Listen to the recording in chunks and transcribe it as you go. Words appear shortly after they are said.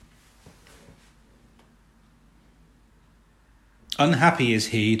Unhappy is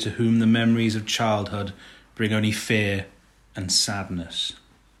he to whom the memories of childhood bring only fear and sadness.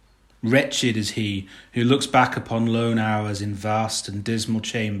 Wretched is he who looks back upon lone hours in vast and dismal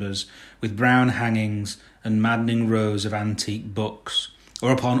chambers with brown hangings and maddening rows of antique books,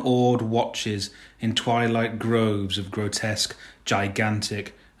 or upon awed watches in twilight groves of grotesque,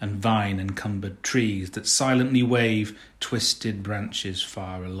 gigantic, and vine-encumbered trees that silently wave twisted branches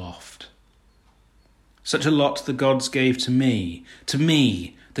far aloft. Such a lot the gods gave to me,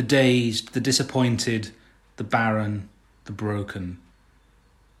 the dazed, the disappointed, the barren, the broken.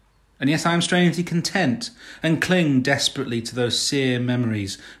 And yet I am strangely content and cling desperately to those sere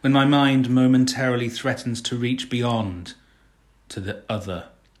memories when my mind momentarily threatens to reach beyond, to the other.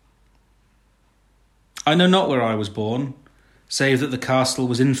 I know not where I was born, save that the castle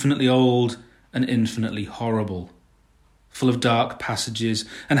was infinitely old and infinitely horrible, full of dark passages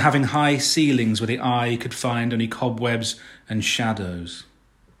and having high ceilings where the eye could find only cobwebs and shadows.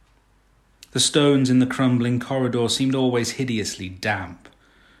 The stones in the crumbling corridor seemed always hideously damp,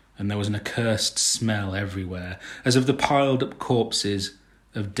 and there was an accursed smell everywhere, as of the piled-up corpses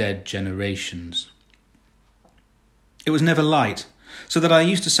of dead generations. It was never light, so that I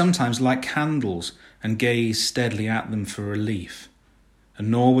used to sometimes light candles and gaze steadily at them for relief. And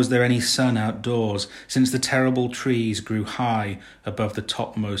nor was there any sun outdoors, since the terrible trees grew high above the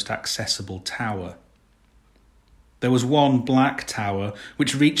topmost accessible tower. There was one black tower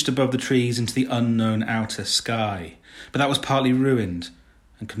which reached above the trees into the unknown outer sky, but that was partly ruined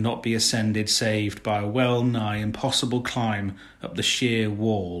and could not be ascended save by a well-nigh impossible climb up the sheer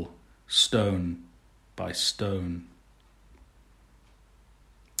wall, stone by stone.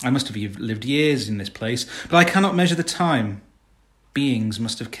 I must have lived years in this place, but I cannot measure the time. Beings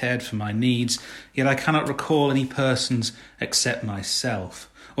must have cared for my needs, yet I cannot recall any persons except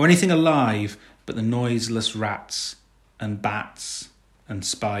myself, or anything alive but the noiseless rats and bats and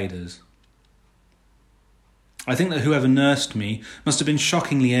spiders. I think that whoever nursed me must have been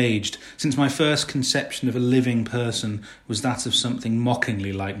shockingly aged, since my first conception of a living person was that of something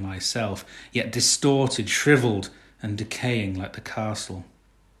mockingly like myself, yet distorted, shriveled, and decaying like the castle.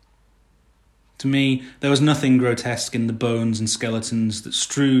 To me, there was nothing grotesque in the bones and skeletons that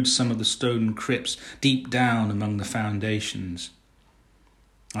strewed some of the stone crypts deep down among the foundations.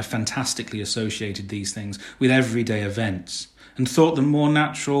 I fantastically associated these things with everyday events, and thought them more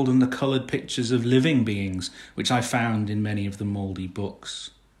natural than the coloured pictures of living beings which I found in many of the mouldy books.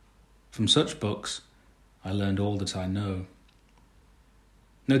 From such books, I learned all that I know.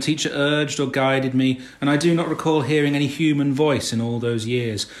 No teacher urged or guided me, and I do not recall hearing any human voice in all those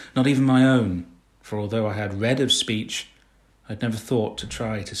years, not even my own, for although I had read of speech, I had never thought to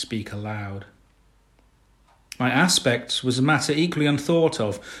try to speak aloud. My aspect was a matter equally unthought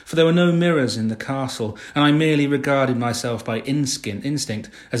of, for there were no mirrors in the castle, and I merely regarded myself by instinct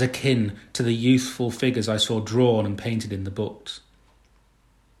as akin to the youthful figures I saw drawn and painted in the books.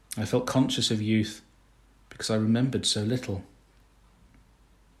 I felt conscious of youth because I remembered so little.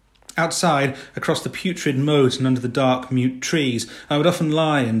 Outside, across the putrid moat and under the dark mute trees, I would often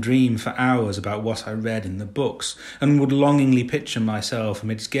lie and dream for hours about what I read in the books, and would longingly picture myself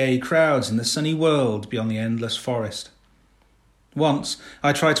amidst gay crowds in the sunny world beyond the endless forest. Once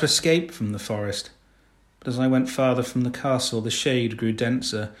I tried to escape from the forest, but as I went farther from the castle, the shade grew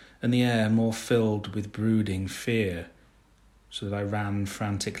denser and the air more filled with brooding fear, so that I ran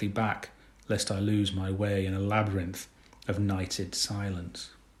frantically back, lest I lose my way in a labyrinth of nighted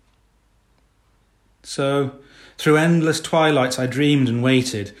silence. So, through endless twilights I dreamed and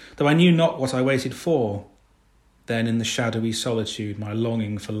waited, though I knew not what I waited for. Then in the shadowy solitude my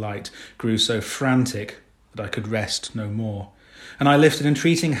longing for light grew so frantic that I could rest no more, and I lifted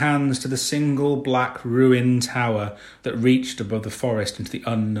entreating hands to the single black ruined tower that reached above the forest into the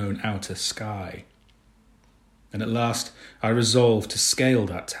unknown outer sky. And at last I resolved to scale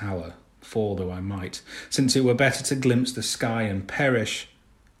that tower, fall though I might, since it were better to glimpse the sky and perish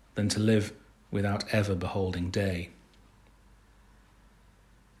than to live without ever beholding day.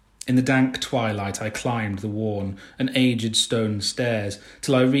 In the dank twilight I climbed the worn and aged stone stairs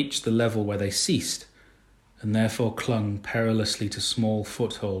till I reached the level where they ceased, and therefore clung perilously to small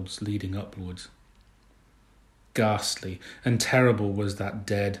footholds leading upwards. Ghastly and terrible was that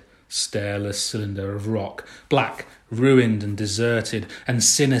dead, stairless cylinder of rock, black, ruined and deserted, and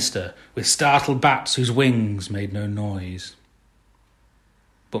sinister, with startled bats whose wings made no noise.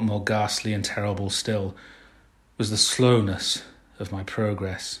 But more ghastly and terrible still was the slowness of my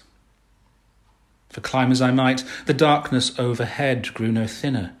progress. For climb as I might, the darkness overhead grew no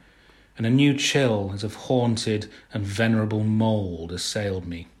thinner, and a new chill as of haunted and venerable mould assailed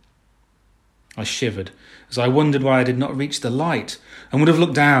me. I shivered as I wondered why I did not reach the light, and would have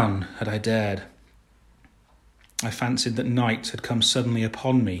looked down had I dared. I fancied that night had come suddenly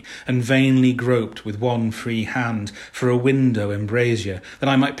upon me, and vainly groped with one free hand for a window embrasure, that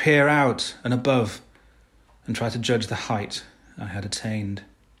I might peer out and above, and try to judge the height I had attained.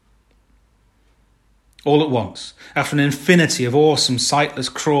 All at once, after an infinity of awesome sightless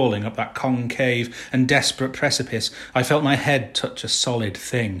crawling up that concave and desperate precipice, I felt my head touch a solid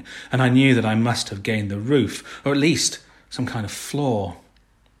thing, and I knew that I must have gained the roof, or at least some kind of floor.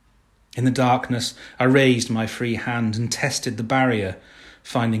 In the darkness, I raised my free hand and tested the barrier,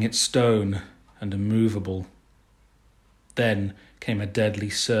 finding it stone and immovable. Then came a deadly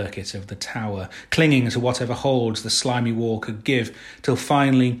circuit of the tower, clinging to whatever holds the slimy wall could give, till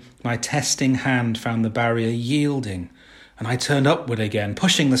finally my testing hand found the barrier yielding, and I turned upward again,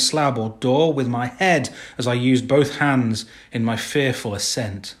 pushing the slab or door with my head as I used both hands in my fearful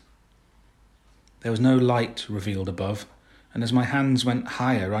ascent. There was no light revealed above, and as my hands went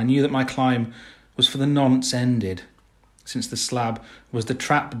higher, I knew that my climb was for the nonce ended, since the slab was the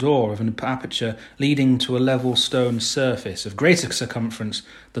trap door of an aperture leading to a level stone surface of greater circumference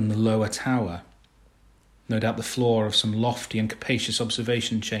than the lower tower. No doubt the floor of some lofty and capacious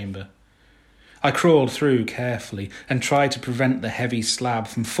observation chamber. I crawled through carefully and tried to prevent the heavy slab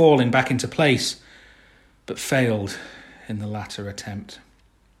from falling back into place, but failed in the latter attempt.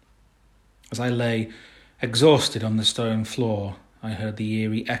 As I lay exhausted on the stone floor, I heard the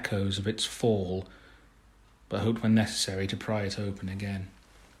eerie echoes of its fall, but hoped when necessary to pry it open again.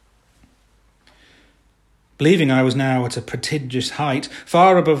 Believing I was now at a prodigious height,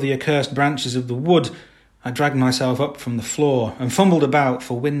 far above the accursed branches of the wood, I dragged myself up from the floor and fumbled about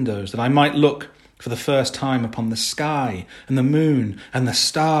for windows that I might look for the first time upon the sky and the moon and the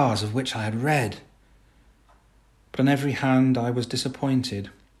stars of which I had read. But on every hand I was disappointed,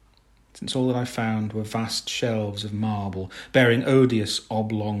 since all that I found were vast shelves of marble bearing odious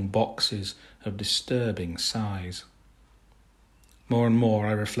oblong boxes of disturbing size. More and more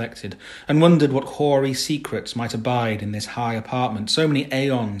I reflected, and wondered what hoary secrets might abide in this high apartment, so many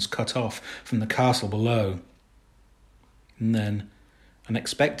aeons cut off from the castle below. And then,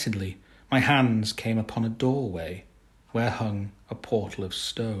 unexpectedly, my hands came upon a doorway, where hung a portal of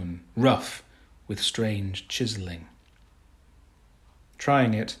stone, rough with strange chiselling.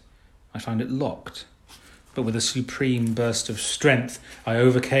 Trying it, I found it locked, but with a supreme burst of strength, I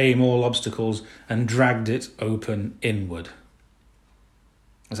overcame all obstacles and dragged it open inward.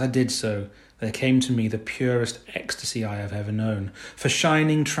 As I did so, there came to me the purest ecstasy I have ever known, for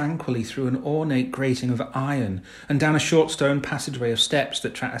shining tranquilly through an ornate grating of iron and down a short stone passageway of steps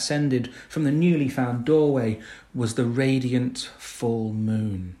that ascended from the newly found doorway was the radiant full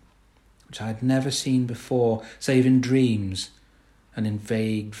moon, which I had never seen before, save in dreams and in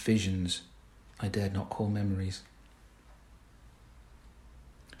vague visions I dared not call memories.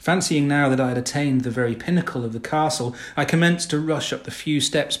 Fancying now that I had attained the very pinnacle of the castle, I commenced to rush up the few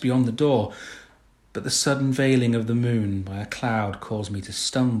steps beyond the door, but the sudden veiling of the moon by a cloud caused me to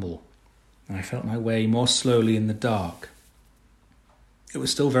stumble, and I felt my way more slowly in the dark. It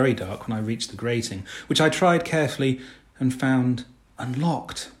was still very dark when I reached the grating, which I tried carefully and found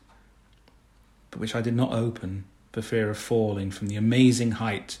unlocked, but which I did not open for fear of falling from the amazing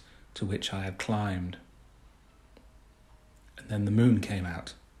height to which I had climbed. And then the moon came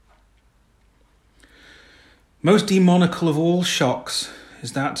out. Most demoniacal of all shocks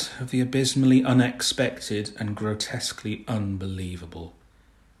is that of the abysmally unexpected and grotesquely unbelievable.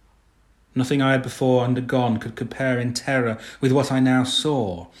 Nothing I had before undergone could compare in terror with what I now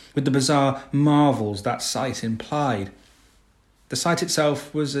saw, with the bizarre marvels that sight implied. The sight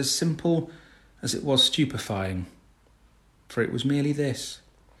itself was as simple as it was stupefying, for it was merely this.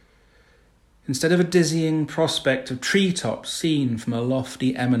 Instead of a dizzying prospect of treetops seen from a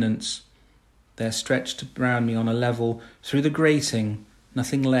lofty eminence, there stretched around me on a level through the grating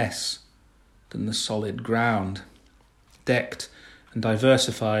nothing less than the solid ground, decked and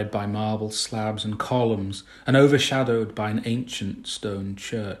diversified by marble slabs and columns, and overshadowed by an ancient stone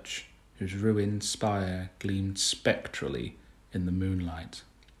church whose ruined spire gleamed spectrally in the moonlight.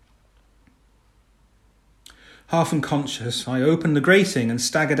 Half unconscious, I opened the grating and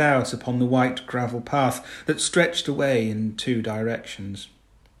staggered out upon the white gravel path that stretched away in two directions.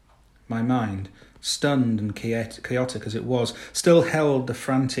 My mind, stunned and chaotic as it was, still held the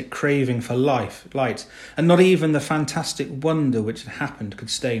frantic craving for light, and not even the fantastic wonder which had happened could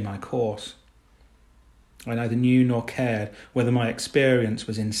stay my course. I neither knew nor cared whether my experience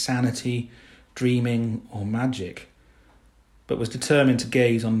was insanity, dreaming, or magic, but was determined to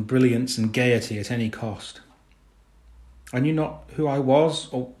gaze on brilliance and gaiety at any cost. I knew not who I was,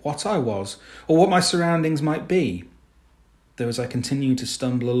 or what my surroundings might be. Though as I continued to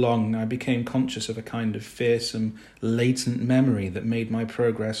stumble along, I became conscious of a kind of fearsome, latent memory that made my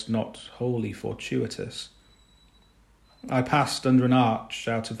progress not wholly fortuitous. I passed under an arch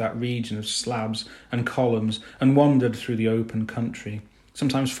out of that region of slabs and columns and wandered through the open country,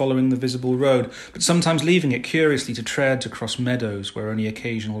 sometimes following the visible road, but sometimes leaving it curiously to tread across meadows where only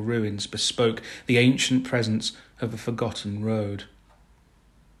occasional ruins bespoke the ancient presence of a forgotten road.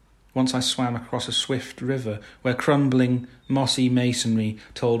 Once I swam across a swift river where crumbling, mossy masonry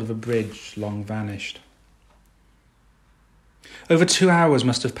told of a bridge long vanished. Over 2 hours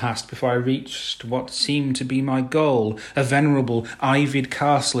must have passed before I reached what seemed to be my goal, a venerable, ivied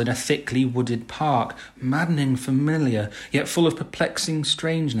castle in a thickly wooded park, maddening familiar, yet full of perplexing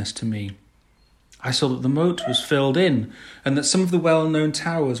strangeness to me. I saw that the moat was filled in, and that some of the well-known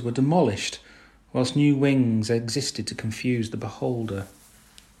towers were demolished, whilst new wings existed to confuse the beholder.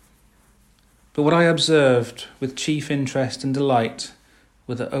 But what I observed with chief interest and delight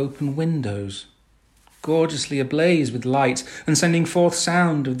were the open windows, gorgeously ablaze with light and sending forth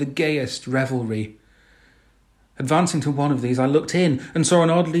sound of the gayest revelry. Advancing to one of these, I looked in and saw an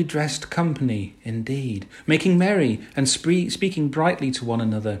oddly dressed company, indeed, making merry and speaking brightly to one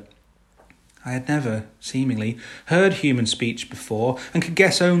another. I had never, seemingly, heard human speech before and could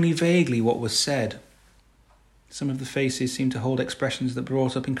guess only vaguely what was said. Some of the faces seemed to hold expressions that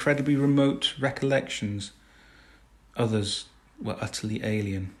brought up incredibly remote recollections. Others were utterly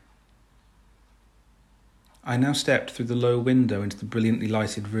alien. I now stepped through the low window into the brilliantly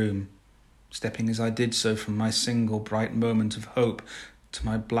lighted room, stepping as I did so from my single bright moment of hope to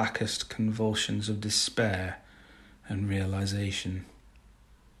my blackest convulsions of despair and realization.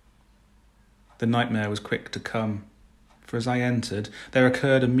 The nightmare was quick to come, for as I entered, there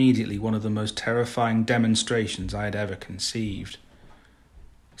occurred immediately one of the most terrifying demonstrations I had ever conceived.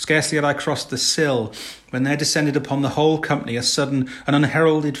 Scarcely had I crossed the sill when there descended upon the whole company a sudden and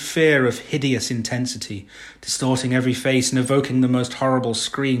unheralded fear of hideous intensity, distorting every face and evoking the most horrible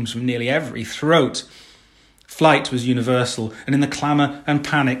screams from nearly every throat. Flight was universal, and in the clamour and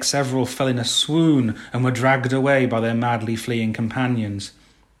panic several fell in a swoon and were dragged away by their madly fleeing companions.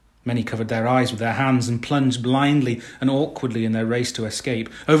 Many covered their eyes with their hands and plunged blindly and awkwardly in their race to escape,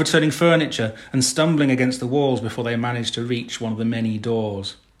 overturning furniture and stumbling against the walls before they managed to reach one of the many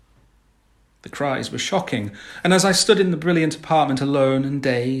doors. The cries were shocking, and as I stood in the brilliant apartment alone and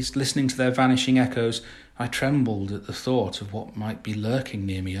dazed, listening to their vanishing echoes, I trembled at the thought of what might be lurking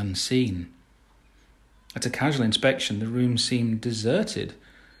near me unseen. At a casual inspection, the room seemed deserted,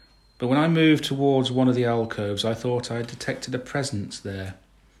 but when I moved towards one of the alcoves, I thought I detected a presence there.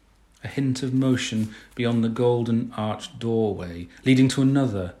 A hint of motion beyond the golden arched doorway, leading to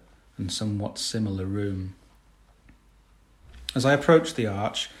another and somewhat similar room. As I approached the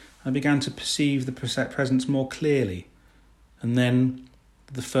arch, I began to perceive the presence more clearly, and then,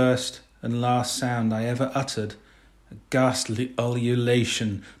 the first and last sound I ever uttered, a ghastly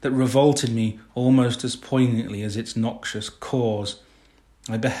ululation that revolted me almost as poignantly as its noxious cause,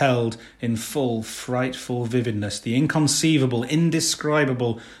 I beheld in full frightful vividness the inconceivable,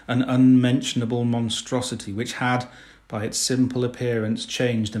 indescribable, and unmentionable monstrosity which had, by its simple appearance,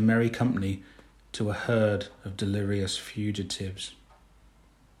 changed a merry company to a herd of delirious fugitives.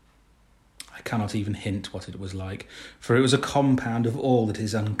 I cannot even hint what it was like, for it was a compound of all that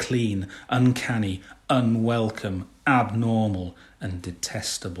is unclean, uncanny, unwelcome, abnormal, and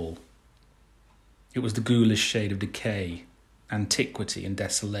detestable. It was the ghoulish shade of decay, antiquity and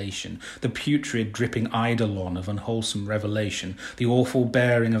desolation, the putrid dripping eidolon of unwholesome revelation, the awful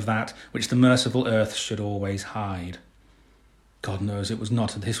bearing of that which the merciful earth should always hide. God knows it was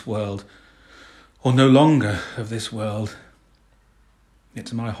not of this world, or no longer of this world. Yet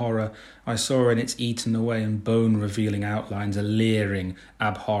to my horror, I saw in its eaten away and bone-revealing outlines a leering,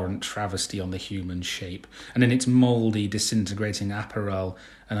 abhorrent travesty on the human shape, and in its mouldy, disintegrating apparel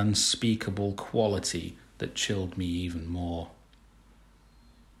an unspeakable quality that chilled me even more.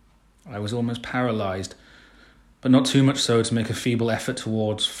 I was almost paralysed, but not too much so to make a feeble effort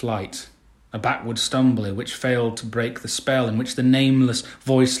towards flight, a backward stumble which failed to break the spell in which the nameless,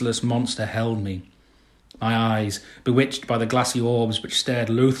 voiceless monster held me. My eyes, bewitched by the glassy orbs which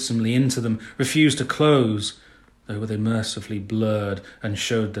stared loathsomely into them, refused to close, though they mercifully blurred and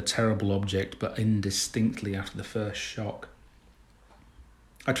showed the terrible object but indistinctly after the first shock.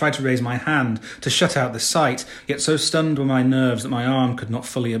 I tried to raise my hand to shut out the sight, yet so stunned were my nerves that my arm could not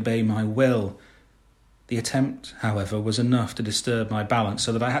fully obey my will. The attempt, however, was enough to disturb my balance,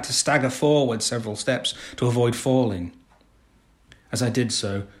 so that I had to stagger forward several steps to avoid falling. As I did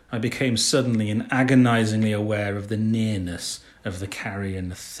so, I became suddenly and agonizingly aware of the nearness of the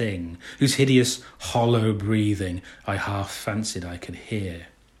carrion thing, whose hideous, hollow breathing I half fancied I could hear.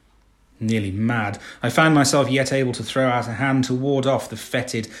 Nearly mad, I found myself yet able to throw out a hand to ward off the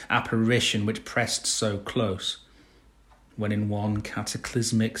fetid apparition which pressed so close, when in one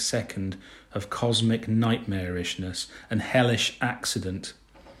cataclysmic second of cosmic nightmarishness and hellish accident,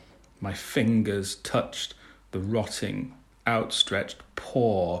 my fingers touched the rotting, outstretched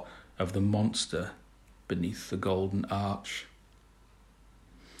paw of the monster beneath the golden arch.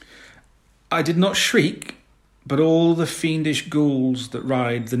 I did not shriek, but all the fiendish ghouls that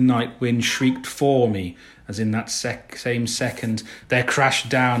ride the night wind shrieked for me, as in that same second there crashed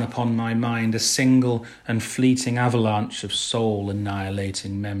down upon my mind a single and fleeting avalanche of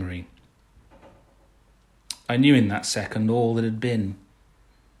soul-annihilating memory. I knew in that second all that had been.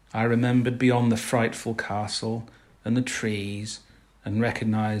 I remembered beyond the frightful castle and the trees, and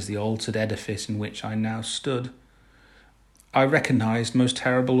recognised the altered edifice in which I now stood. I recognised, most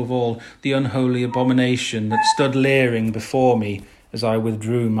terrible of all, the unholy abomination that stood leering before me as I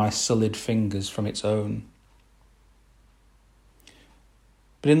withdrew my sullied fingers from its own.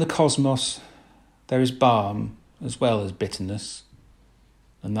 But in the cosmos there is balm as well as bitterness,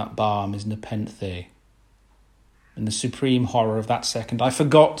 and that balm is Nepenthe. In the supreme horror of that second, I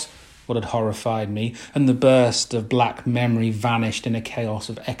forgot what had horrified me, and the burst of black memory vanished in a chaos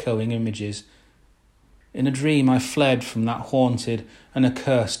of echoing images. In a dream I fled from that haunted and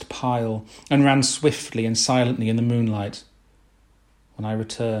accursed pile, and ran swiftly and silently in the moonlight. When I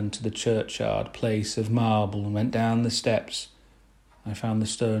returned to the churchyard place of marble and went down the steps, I found the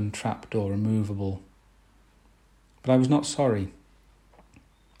stone trapdoor immovable. But I was not sorry,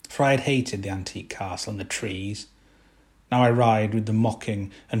 for I had hated the antique castle and the trees. Now I ride with the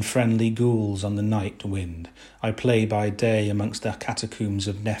mocking and friendly ghouls on the night wind. I play by day amongst the catacombs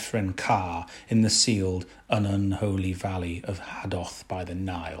of Nephren Ka in the sealed and unholy valley of Hadoth by the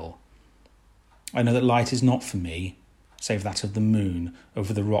Nile. I know that light is not for me, save that of the moon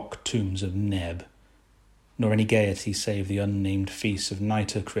over the rock tombs of Neb, nor any gaiety save the unnamed feasts of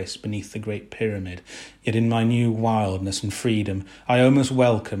Nitocris beneath the great pyramid. Yet in my new wildness and freedom I almost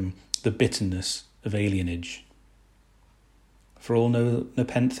welcome the bitterness of alienage. For all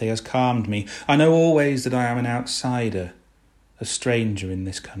Nepenthe has calmed me, I know always that I am an outsider, a stranger in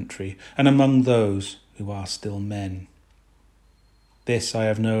this country, and among those who are still men. This I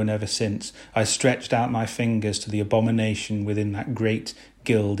have known ever since I stretched out my fingers to the abomination within that great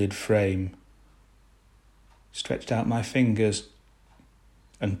gilded frame. Stretched out my fingers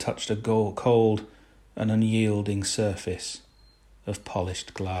and touched a cold and unyielding surface of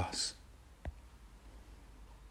polished glass.